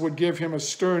Jesus would give him a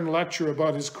stern lecture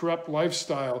about his corrupt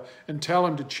lifestyle and tell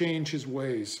him to change his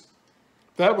ways.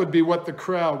 That would be what the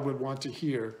crowd would want to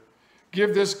hear.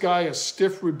 Give this guy a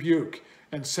stiff rebuke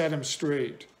and set him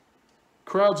straight.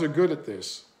 Crowds are good at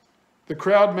this. The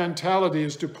crowd mentality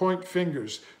is to point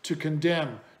fingers, to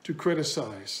condemn, to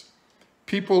criticize.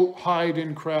 People hide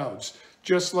in crowds,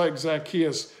 just like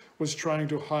Zacchaeus was trying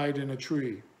to hide in a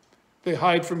tree. They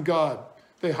hide from God.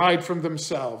 They hide from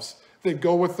themselves. They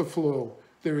go with the flow.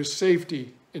 There is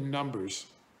safety in numbers.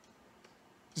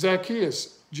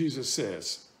 "Zacchaeus," Jesus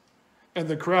says, and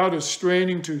the crowd is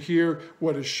straining to hear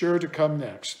what is sure to come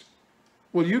next.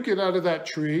 "Will you get out of that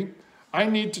tree? I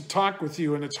need to talk with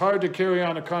you, and it's hard to carry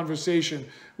on a conversation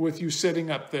with you sitting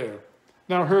up there.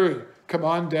 Now hurry, come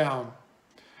on down."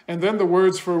 And then the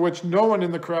words for which no one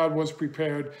in the crowd was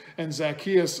prepared, and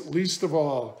Zacchaeus least of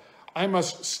all, "I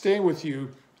must stay with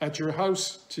you at your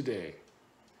house today."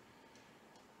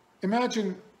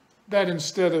 Imagine that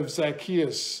instead of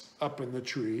Zacchaeus up in the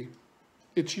tree,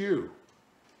 it's you.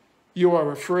 You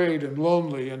are afraid and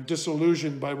lonely and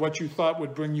disillusioned by what you thought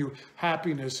would bring you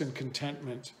happiness and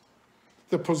contentment.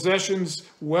 The possessions,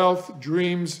 wealth,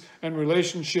 dreams, and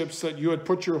relationships that you had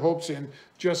put your hopes in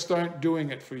just aren't doing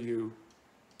it for you.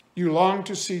 You long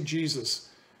to see Jesus,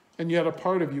 and yet a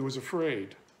part of you is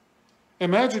afraid.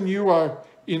 Imagine you are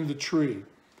in the tree,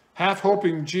 half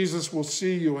hoping Jesus will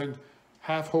see you and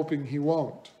half hoping he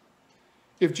won't.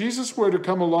 If Jesus were to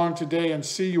come along today and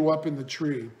see you up in the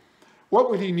tree, what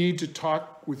would he need to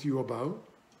talk with you about?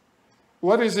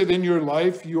 What is it in your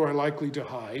life you are likely to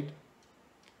hide?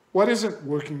 What isn't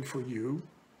working for you?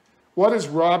 What is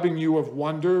robbing you of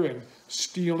wonder and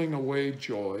stealing away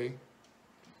joy?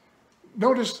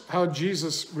 Notice how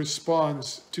Jesus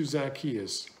responds to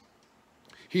Zacchaeus.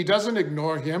 He doesn't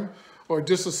ignore him or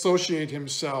disassociate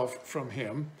himself from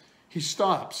him. He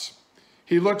stops.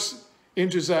 He looks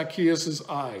into Zacchaeus'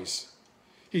 eyes.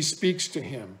 He speaks to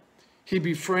him. He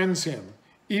befriends him,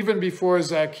 even before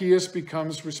Zacchaeus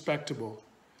becomes respectable.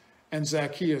 And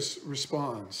Zacchaeus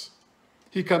responds.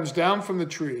 He comes down from the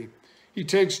tree. He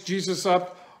takes Jesus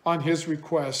up on his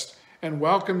request and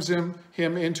welcomes him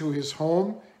into his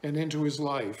home and into his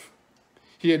life.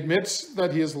 He admits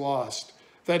that he is lost,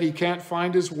 that he can't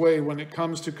find his way when it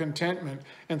comes to contentment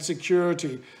and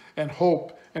security and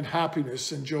hope and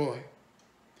happiness and joy.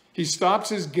 He stops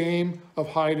his game of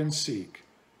hide and seek.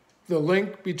 The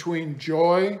link between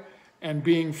joy and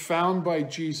being found by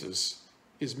Jesus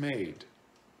is made.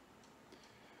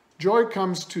 Joy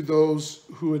comes to those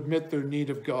who admit their need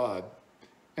of God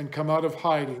and come out of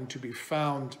hiding to be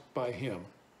found by him.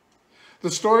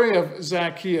 The story of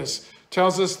Zacchaeus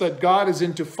tells us that God is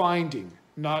into finding,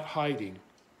 not hiding.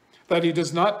 That he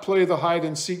does not play the hide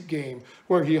and seek game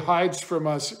where he hides from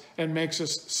us and makes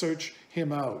us search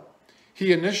him out.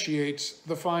 He initiates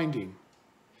the finding.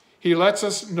 He lets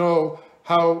us know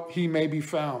how he may be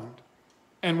found.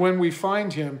 And when we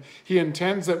find him, he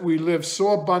intends that we live so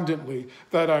abundantly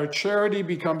that our charity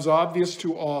becomes obvious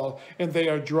to all and they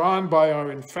are drawn by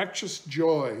our infectious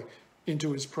joy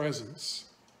into his presence.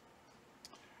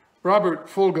 Robert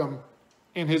Fulghum,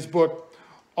 in his book,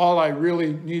 All I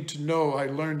Really Need to Know I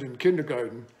Learned in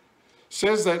Kindergarten,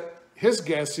 says that his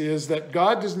guess is that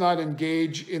God does not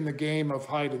engage in the game of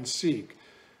hide and seek,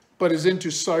 but is into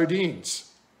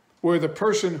sardines, where the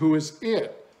person who is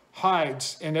it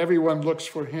hides and everyone looks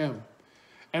for him.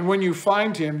 And when you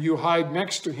find him, you hide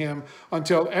next to him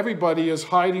until everybody is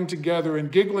hiding together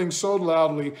and giggling so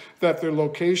loudly that their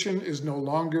location is no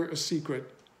longer a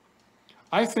secret.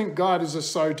 I think God is a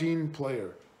sardine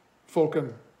player,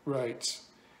 Fulton writes,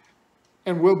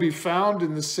 and will be found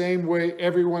in the same way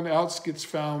everyone else gets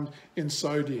found in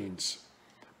sardines,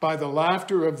 by the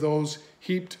laughter of those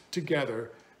heaped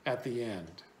together at the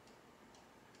end.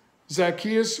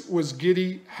 Zacchaeus was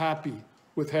giddy happy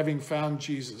with having found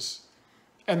Jesus,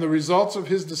 and the results of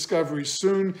his discovery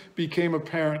soon became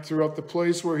apparent throughout the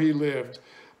place where he lived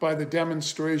by the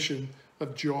demonstration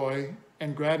of joy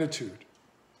and gratitude.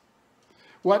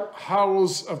 What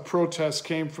howls of protest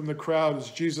came from the crowd as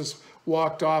Jesus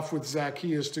walked off with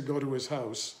Zacchaeus to go to his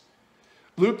house.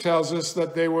 Luke tells us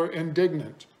that they were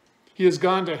indignant. He has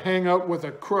gone to hang out with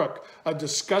a crook, a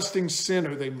disgusting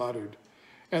sinner, they muttered.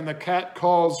 And the cat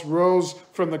calls rose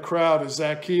from the crowd as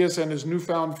Zacchaeus and his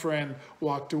newfound friend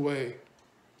walked away.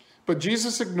 But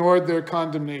Jesus ignored their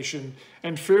condemnation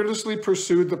and fearlessly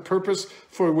pursued the purpose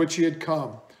for which he had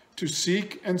come, to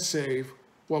seek and save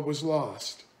what was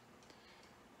lost.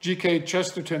 G.K.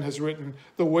 Chesterton has written,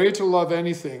 "The way to love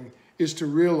anything is to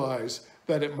realize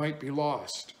that it might be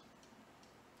lost."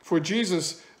 For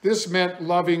Jesus, this meant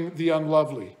loving the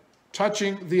unlovely,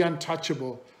 touching the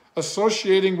untouchable,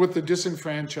 associating with the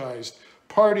disenfranchised,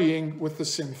 partying with the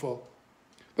sinful.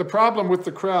 The problem with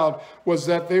the crowd was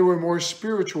that they were more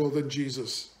spiritual than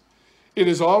Jesus. It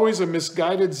is always a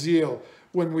misguided zeal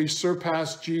when we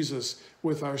surpass Jesus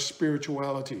with our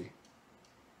spirituality.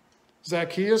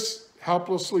 Zacchaeus,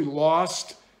 helplessly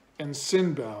lost and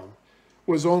sin-bound,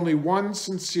 was only one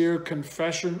sincere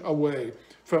confession away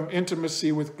from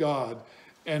intimacy with God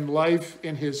and life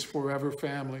in his forever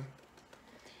family.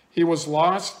 He was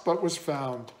lost but was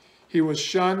found. He was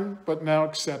shunned but now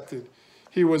accepted.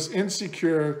 He was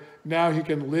insecure, now he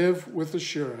can live with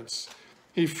assurance.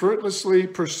 He fruitlessly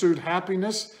pursued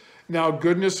happiness, now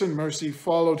goodness and mercy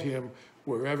followed him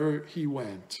wherever he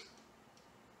went.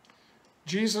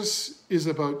 Jesus is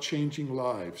about changing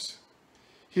lives.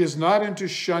 He is not into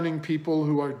shunning people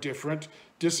who are different,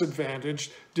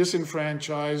 disadvantaged,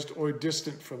 disenfranchised, or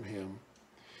distant from him.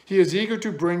 He is eager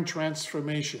to bring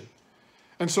transformation.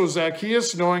 And so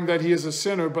Zacchaeus, knowing that he is a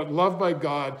sinner but loved by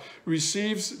God,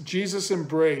 receives Jesus'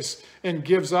 embrace and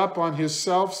gives up on his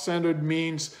self-centered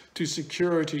means to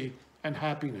security and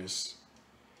happiness.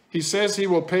 He says he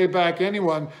will pay back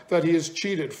anyone that he has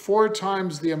cheated 4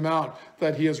 times the amount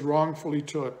that he has wrongfully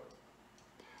took.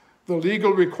 The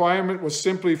legal requirement was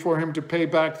simply for him to pay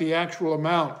back the actual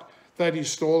amount that he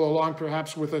stole, along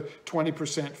perhaps with a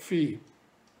 20% fee.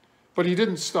 But he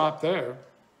didn't stop there.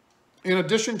 In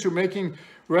addition to making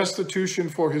restitution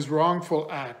for his wrongful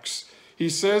acts, he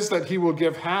says that he will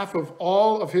give half of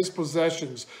all of his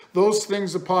possessions, those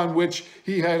things upon which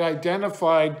he had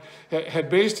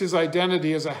based his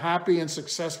identity as a happy and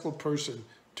successful person,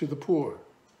 to the poor.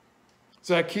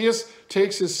 Zacchaeus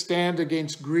takes his stand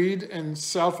against greed and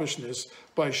selfishness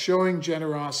by showing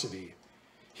generosity.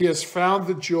 He has found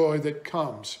the joy that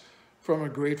comes from a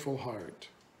grateful heart.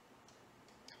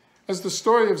 As the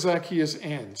story of Zacchaeus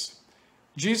ends,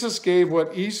 Jesus gave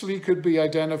what easily could be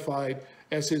identified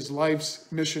as his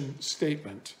life's mission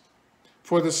statement.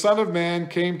 For the Son of Man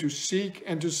came to seek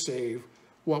and to save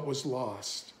what was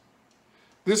lost.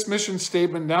 This mission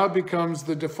statement now becomes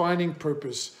the defining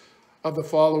purpose of the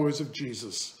followers of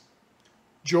Jesus.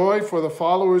 Joy for the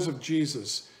followers of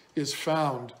Jesus is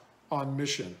found on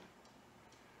mission.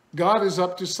 God is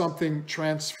up to something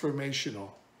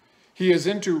transformational. He is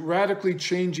into radically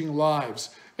changing lives,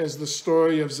 as the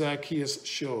story of Zacchaeus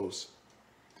shows.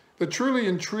 The truly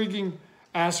intriguing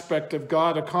aspect of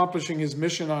God accomplishing his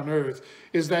mission on earth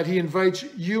is that he invites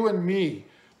you and me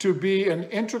to be an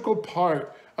integral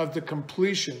part of the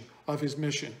completion of his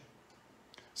mission.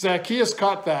 Zacchaeus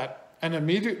caught that and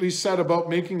immediately set about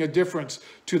making a difference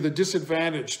to the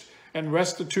disadvantaged and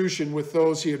restitution with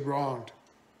those he had wronged.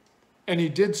 And he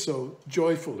did so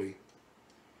joyfully.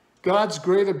 God's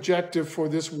great objective for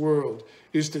this world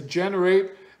is to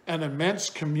generate an immense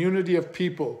community of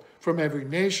people from every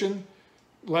nation,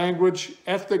 language,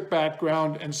 ethnic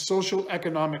background, and social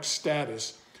economic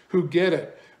status who get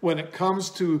it when it comes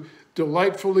to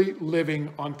delightfully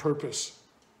living on purpose.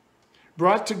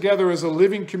 Brought together as a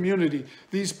living community,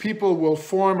 these people will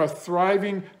form a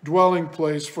thriving dwelling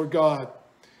place for God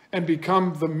and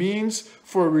become the means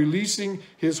for releasing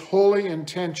his holy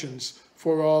intentions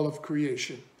for all of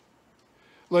creation.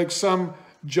 Like some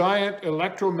giant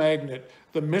electromagnet,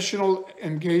 The missional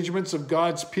engagements of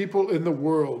God's people in the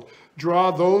world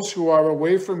draw those who are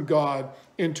away from God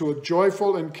into a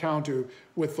joyful encounter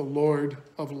with the Lord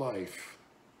of life.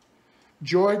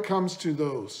 Joy comes to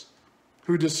those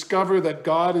who discover that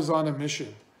God is on a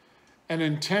mission and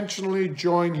intentionally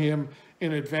join him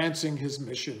in advancing his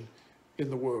mission in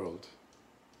the world.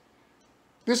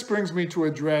 This brings me to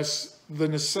address the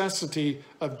necessity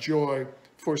of joy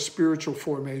for spiritual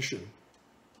formation.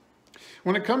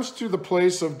 When it comes to the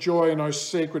place of joy in our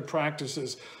sacred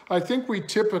practices, I think we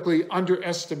typically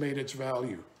underestimate its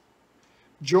value.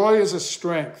 Joy is a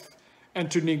strength,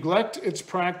 and to neglect its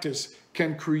practice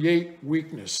can create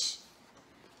weakness.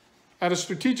 At a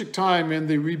strategic time in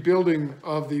the rebuilding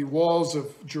of the walls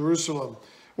of Jerusalem,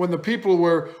 when the people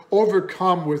were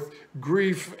overcome with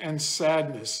grief and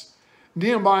sadness,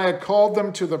 Nehemiah called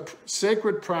them to the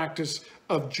sacred practice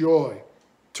of joy,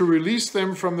 to release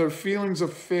them from their feelings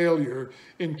of failure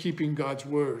in keeping God's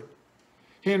word.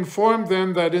 He informed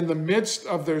them that in the midst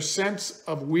of their sense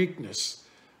of weakness,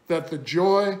 that the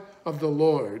joy of the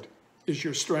Lord is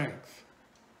your strength.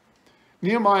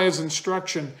 Nehemiah's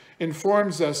instruction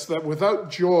informs us that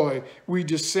without joy, we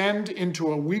descend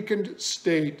into a weakened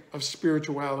state of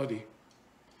spirituality.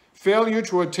 Failure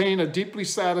to attain a deeply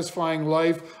satisfying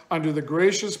life under the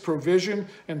gracious provision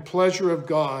and pleasure of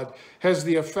God has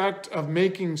the effect of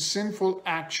making sinful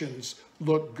actions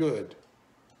look good.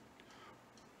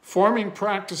 Forming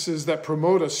practices that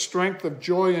promote a strength of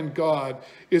joy in God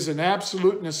is an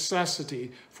absolute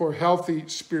necessity for healthy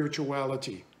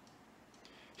spirituality.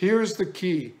 Here's the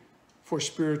key for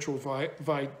spiritual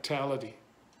vitality.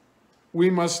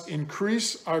 We must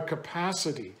increase our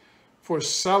capacity for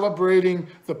celebrating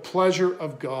the pleasure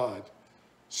of God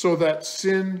so that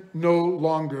sin no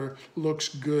longer looks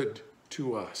good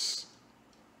to us.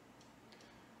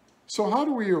 So how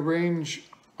do we arrange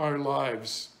our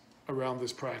lives around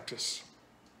this practice?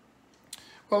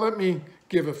 Well, let me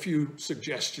give a few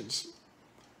suggestions.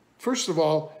 First of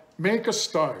all, make a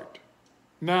start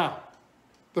now.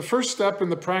 The first step in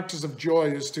the practice of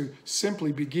joy is to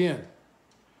simply begin,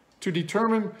 to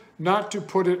determine not to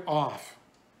put it off.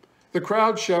 The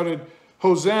crowd shouted,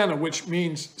 "Hosanna," which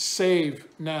means save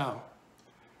now.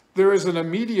 There is an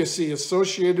immediacy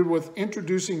associated with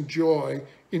introducing joy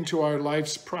into our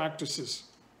life's practices.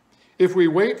 If we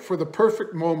wait for the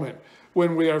perfect moment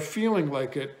when we are feeling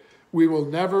like it, we will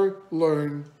never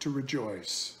learn to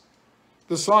rejoice.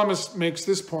 The psalmist makes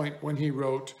this point when he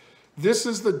wrote, "This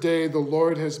is the day the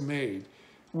Lord has made.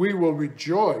 We will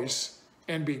rejoice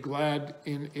and be glad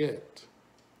in it."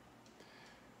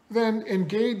 Then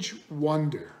engage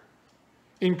wonder.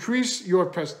 Increase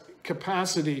your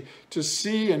capacity to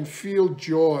see and feel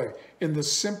joy in the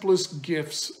simplest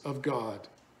gifts of God.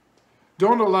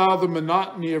 Don't allow the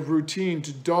monotony of routine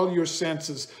to dull your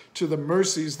senses to the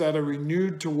mercies that are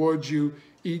renewed towards you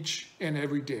each and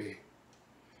every day.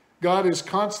 God is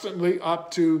constantly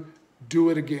up to do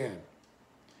it again.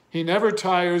 He never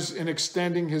tires in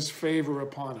extending his favor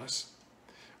upon us.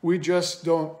 We just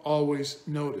don't always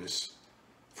notice.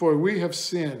 For we have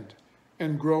sinned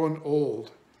and grown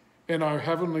old, and our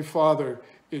Heavenly Father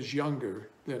is younger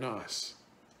than us.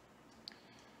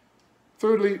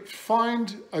 Thirdly,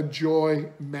 find a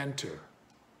joy mentor.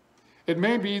 It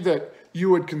may be that you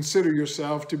would consider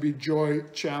yourself to be joy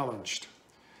challenged.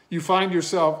 You find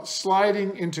yourself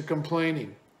sliding into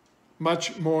complaining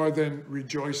much more than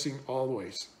rejoicing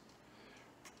always.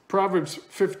 Proverbs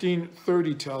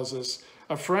 15:30 tells us,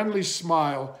 "A friendly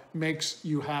smile makes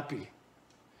you happy."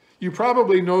 You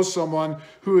probably know someone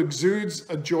who exudes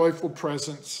a joyful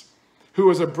presence, who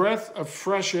is a breath of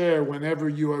fresh air whenever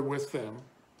you are with them,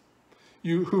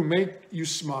 who make you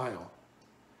smile.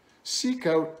 Seek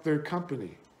out their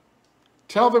company.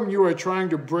 Tell them you are trying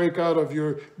to break out of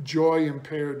your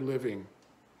joy-impaired living.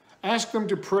 Ask them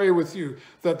to pray with you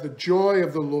that the joy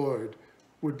of the Lord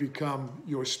would become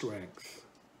your strength.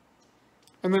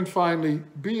 And then finally,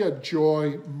 be a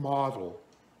joy model.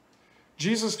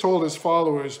 Jesus told his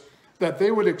followers that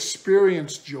they would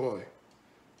experience joy,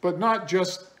 but not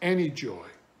just any joy.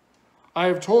 "I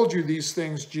have told you these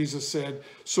things," Jesus said,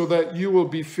 "so that you will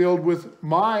be filled with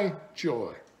my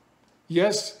joy.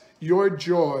 Yes, your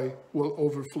joy will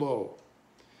overflow."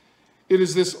 It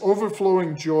is this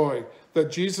overflowing joy that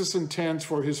Jesus intends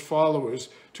for his followers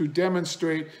to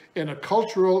demonstrate in a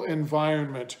cultural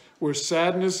environment where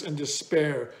sadness and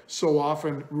despair so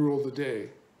often rule the day.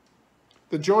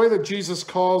 The joy that Jesus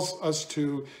calls us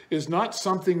to is not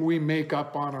something we make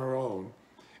up on our own.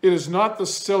 It is not the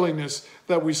silliness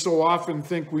that we so often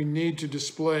think we need to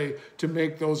display to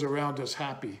make those around us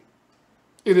happy.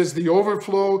 It is the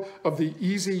overflow of the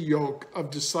easy yoke of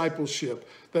discipleship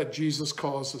that Jesus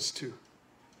calls us to.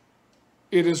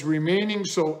 It is remaining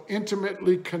so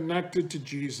intimately connected to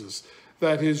Jesus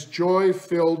that his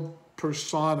joy-filled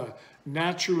persona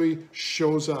naturally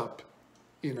shows up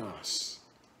in us.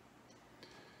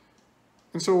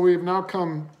 And so we have now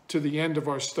come to the end of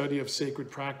our study of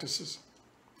sacred practices.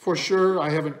 For sure,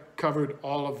 I haven't covered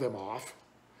all of them off.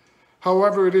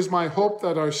 However, it is my hope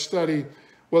that our study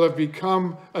will have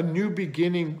become a new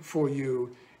beginning for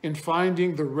you in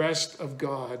finding the rest of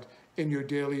God in your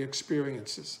daily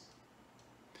experiences.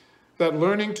 That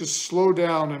learning to slow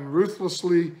down and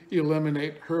ruthlessly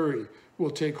eliminate hurry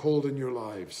will take hold in your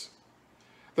lives.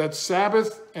 That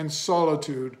Sabbath and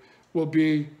solitude will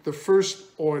be the first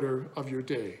order of your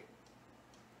day.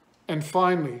 And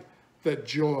finally, that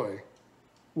joy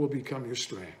will become your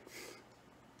strength.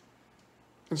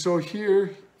 And so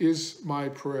here is my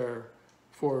prayer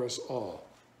for us all.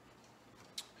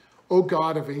 O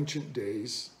God of ancient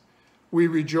days, we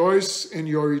rejoice in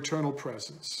your eternal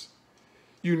presence.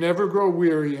 You never grow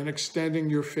weary in extending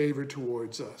your favor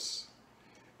towards us.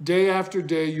 Day after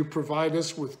day, you provide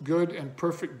us with good and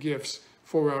perfect gifts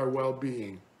for our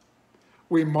well-being.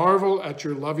 We marvel at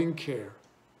your loving care.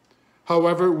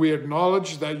 However, we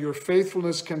acknowledge that your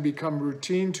faithfulness can become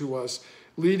routine to us,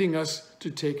 leading us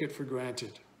to take it for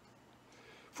granted.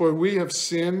 For we have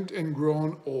sinned and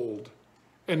grown old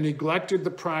and neglected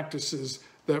the practices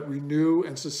that renew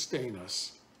and sustain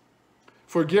us.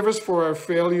 Forgive us for our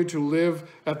failure to live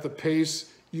at the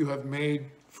pace you have made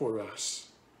for us.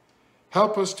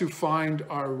 Help us to find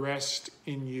our rest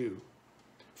in you.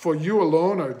 For you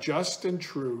alone are just and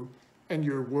true, and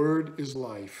your word is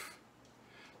life.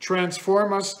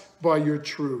 Transform us by your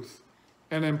truth,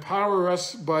 and empower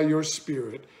us by your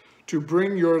Spirit to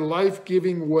bring your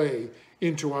life-giving way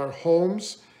into our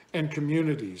homes and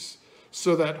communities,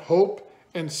 so that hope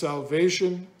and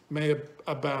salvation may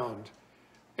abound,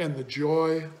 and the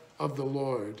joy of the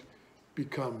Lord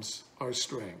becomes our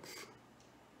strength.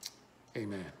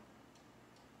 Amen.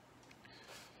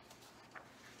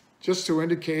 Just to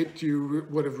indicate, you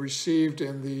would have received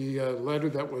in the letter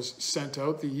that was sent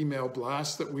out, the email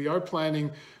blast, that we are planning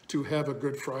to have a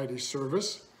Good Friday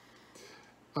service.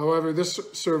 However, this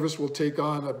service will take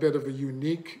on a bit of a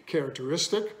unique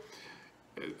characteristic.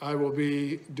 I will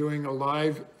be doing a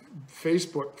live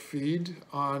Facebook feed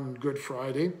on Good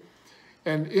Friday.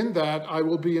 And in that, I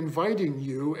will be inviting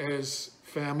you as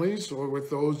families or with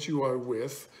those you are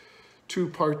with to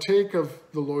partake of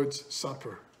the Lord's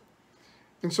Supper.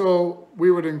 And so we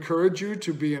would encourage you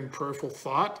to be in prayerful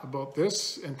thought about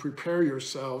this and prepare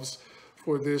yourselves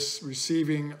for this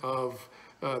receiving of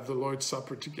the Lord's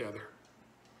Supper together.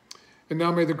 And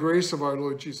now may the grace of our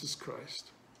Lord Jesus Christ,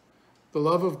 the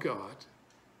love of God,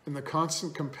 and the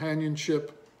constant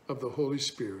companionship of the Holy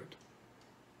Spirit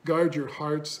guard your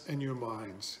hearts and your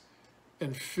minds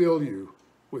and fill you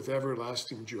with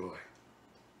everlasting joy.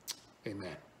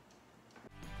 Amen.